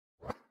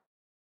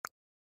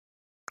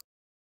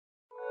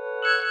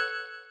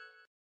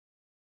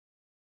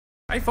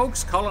Hi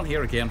folks, Colin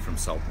here again from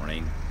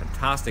Saltmarine.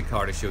 Fantastic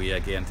car to show you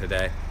again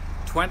today.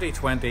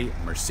 2020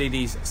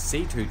 Mercedes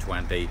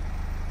C220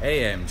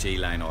 AMG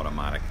line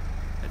automatic.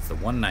 It's the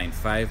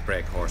 195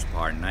 brake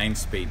horsepower,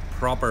 9-speed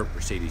proper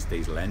Mercedes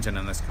diesel engine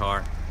in this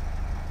car.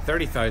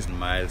 30,000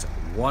 miles,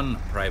 one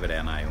private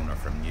NI owner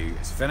from new.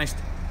 Is finished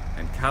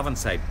in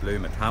Cavansite Blue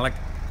metallic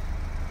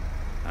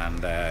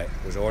and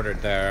was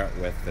ordered there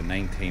with the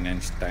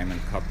 19-inch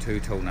diamond cut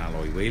two-tone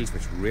alloy wheels,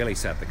 which really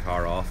set the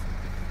car off.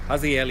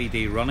 Has the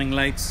LED running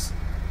lights,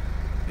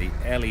 the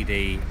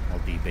LED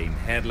multi-beam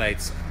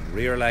headlights and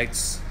rear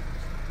lights,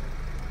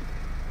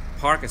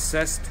 park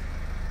assist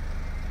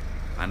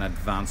and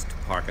advanced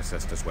park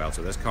assist as well.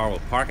 So this car will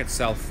park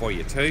itself for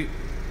you too.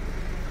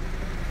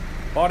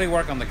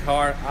 Bodywork on the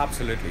car,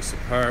 absolutely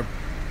superb.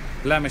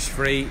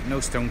 Blemish-free,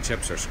 no stone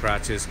chips or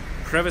scratches.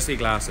 Privacy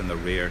glass in the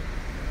rear.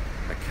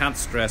 I can't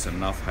stress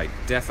enough how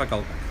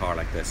difficult a car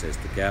like this is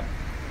to get.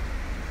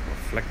 We'll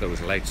flick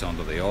those lights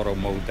onto the auto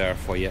mode there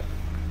for you.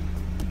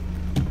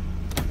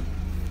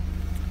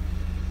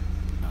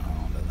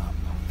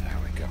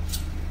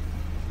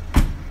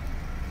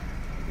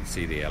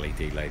 See the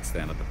LED lights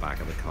then at the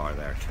back of the car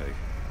there too.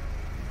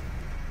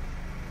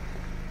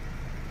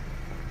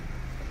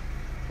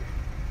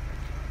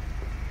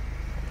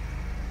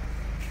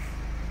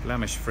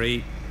 Blemish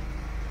free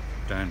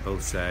down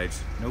both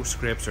sides, no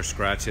scrapes or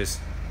scratches.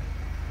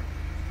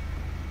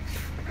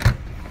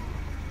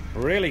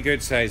 Really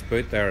good sized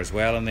boot there as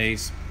well in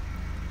these,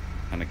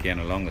 and again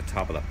along the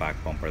top of the back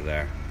bumper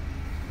there,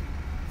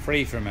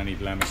 free from any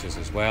blemishes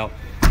as well.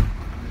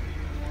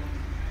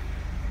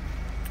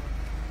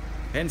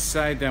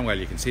 Inside then, well,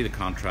 you can see the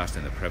contrast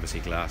in the privacy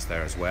glass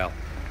there as well.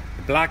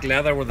 The black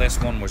leather where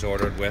this one was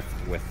ordered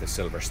with the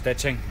silver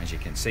stitching. As you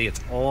can see,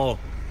 it's all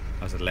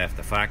as it left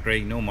the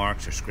factory. No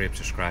marks or scrapes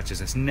or scratches.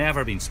 It's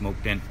never been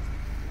smoked in.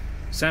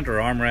 Center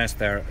armrest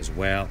there as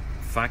well.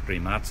 Factory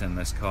mats in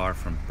this car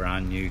from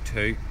brand new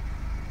too.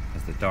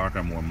 There's the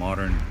darker, more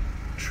modern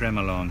trim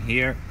along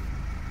here,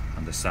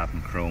 and the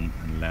satin chrome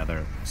and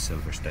leather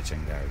silver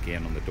stitching there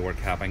again on the door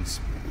cappings.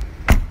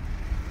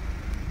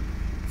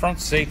 Front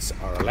seats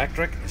are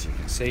electric, as you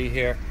can see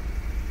here,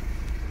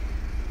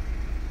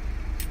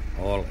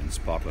 all in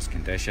spotless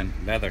condition.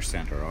 Leather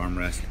center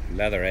armrest,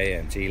 leather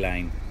AMG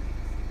line,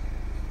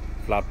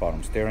 flat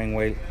bottom steering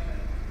wheel,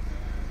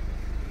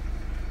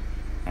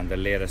 and the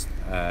latest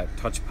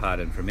touchpad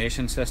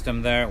information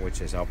system there, which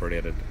is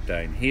operated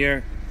down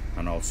here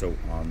and also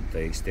on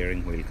the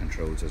steering wheel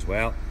controls as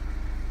well.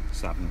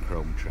 Satin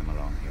chrome trim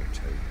along here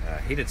too.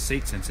 Heated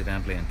seats,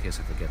 incidentally, in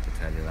case I forget to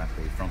tell you that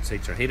the front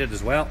seats are heated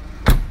as well.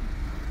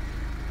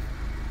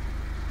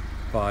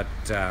 But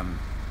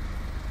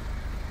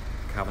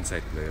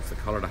Cavansite Blue is the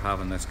colour to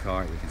have in this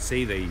car. You can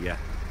see the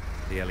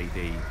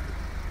LED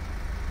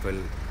full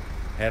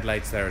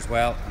headlights there as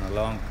well, and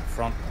along the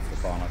front of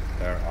the bonnet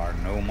there are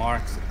no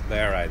marks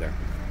there either.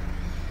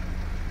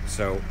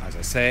 So as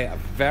I say, a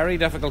very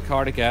difficult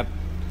car to get.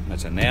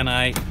 It's an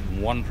NI,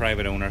 one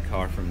private owner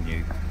car from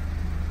new.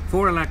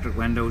 4 electric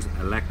windows,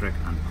 electric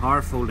and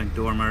power folding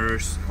door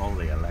mirrors, all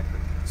the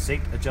electric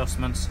seat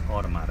adjustments,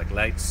 automatic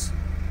lights,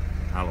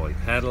 alloy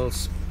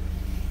pedals.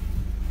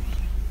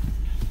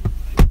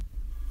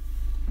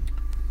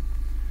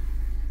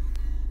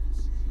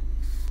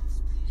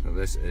 So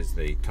this is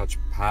the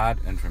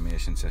touchpad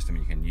information system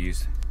you can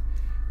use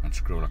and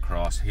scroll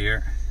across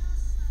here.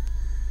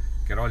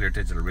 Get all your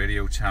digital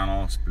radio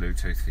channels,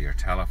 Bluetooth for your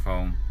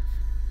telephone,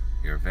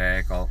 your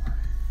vehicle,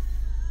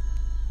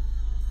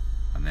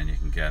 and then you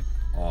can get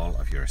all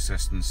of your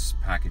assistance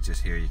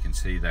packages here. You can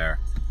see there,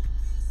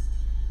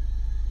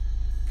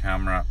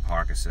 camera,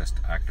 park assist,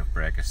 active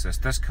brake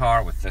assist. This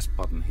car with this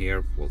button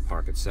here will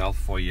park itself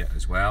for you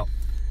as well.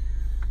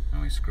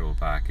 And we scroll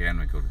back in,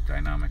 we go to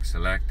dynamic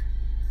select,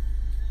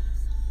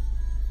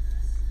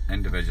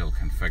 individual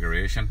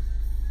configuration.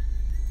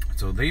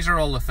 So these are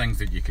all the things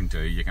that you can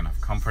do. You can have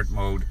comfort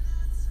mode,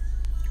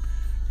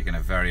 you can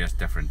have various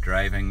different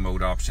driving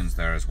mode options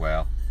there as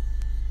well,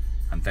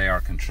 and they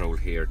are controlled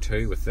here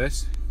too with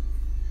this,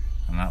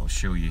 and that will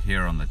show you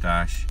here on the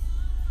dash.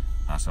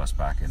 Pass us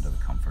back into the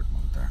comfort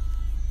mode there.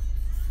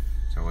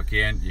 So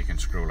again, you can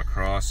scroll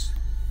across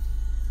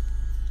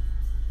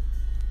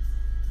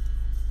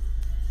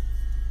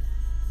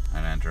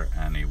and enter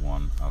any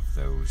one of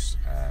those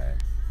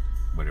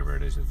whatever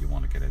it is that you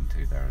want to get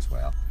into there as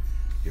well.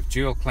 You have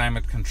dual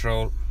climate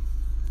control,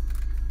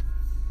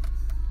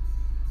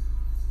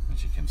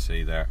 as you can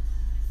see there,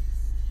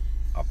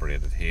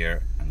 operated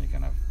here, and you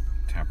can have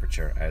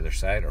temperature either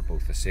side or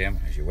both the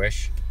same as you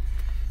wish.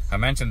 I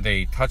mentioned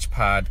the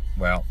touchpad.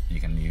 Well, you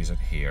can use it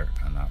here,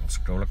 and that will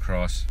scroll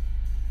across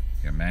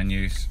your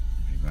menus.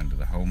 You go into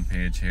the home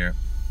page here.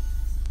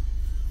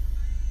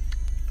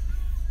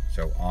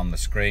 So on the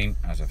screen,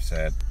 as I've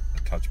said,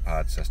 the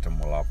touchpad system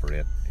will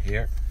operate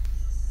here,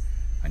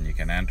 and you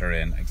can enter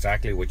in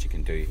exactly what you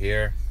can do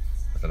here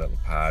with the little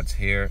pads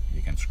here.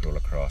 You can scroll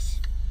across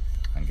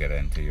and get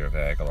into your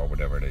vehicle or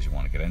whatever it is you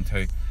want to get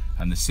into.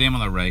 And the same on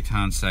the right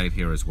hand side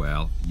here as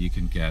well. You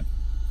can get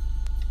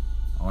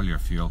all your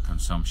fuel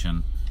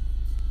consumption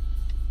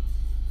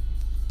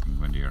can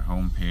go into your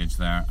home page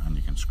there, and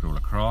you can scroll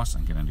across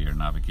and get into your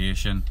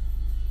navigation.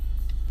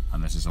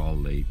 And this is all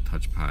the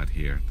touchpad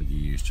here that you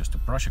use just to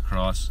brush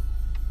across,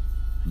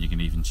 and you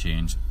can even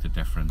change the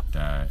different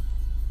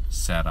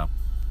setup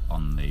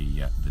on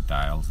the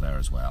dials there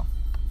as well.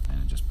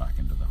 And just back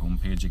into the home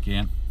page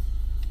again,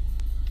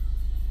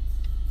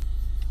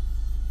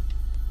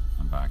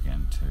 and back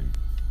into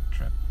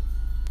trip.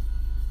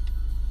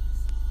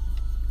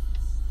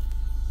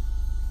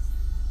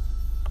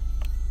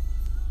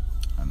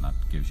 And that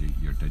gives you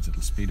your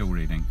digital speedo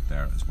reading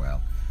there as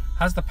well.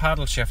 Has the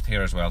paddle shift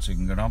here as well, so you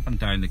can go up and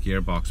down the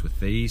gearbox with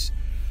these.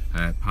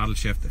 Paddle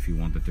shift if you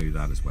want to do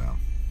that as well.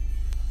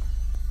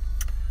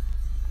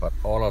 But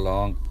all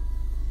along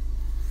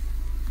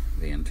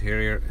the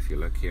interior, if you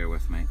look here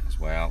with me as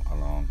well,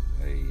 along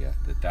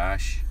the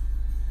dash,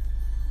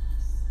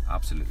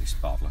 absolutely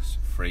spotless,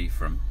 free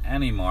from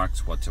any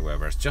marks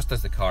whatsoever. It's just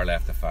as the car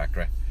left the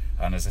factory.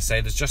 And as I say,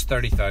 there's just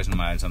 30,000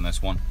 miles on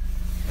this one.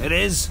 It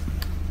is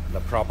the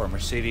proper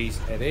Mercedes.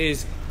 It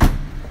is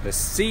the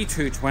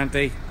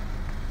C220.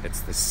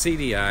 It's the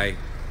CDI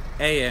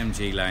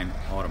AMG line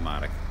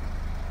automatic,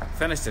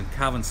 finished in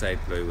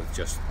Cavansite Blue with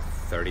just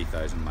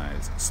 30,000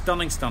 miles.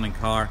 Stunning, stunning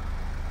car.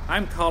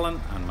 I'm Colin,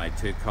 and my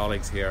two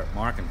colleagues here,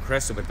 Mark and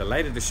Chris, have been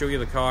delighted to show you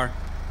the car.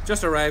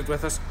 Just arrived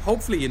with us.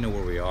 Hopefully you know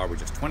where we are. We're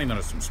just 20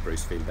 minutes from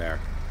Sprucefield there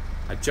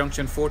at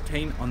junction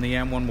 14 on the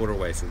M1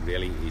 motorway, so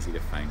really easy to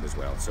find as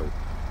well. So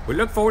we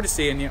look forward to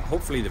seeing you.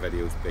 Hopefully the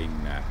video's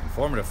been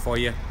informative for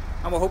you,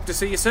 and we'll hope to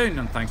see you soon,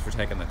 and thanks for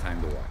taking the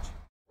time to watch.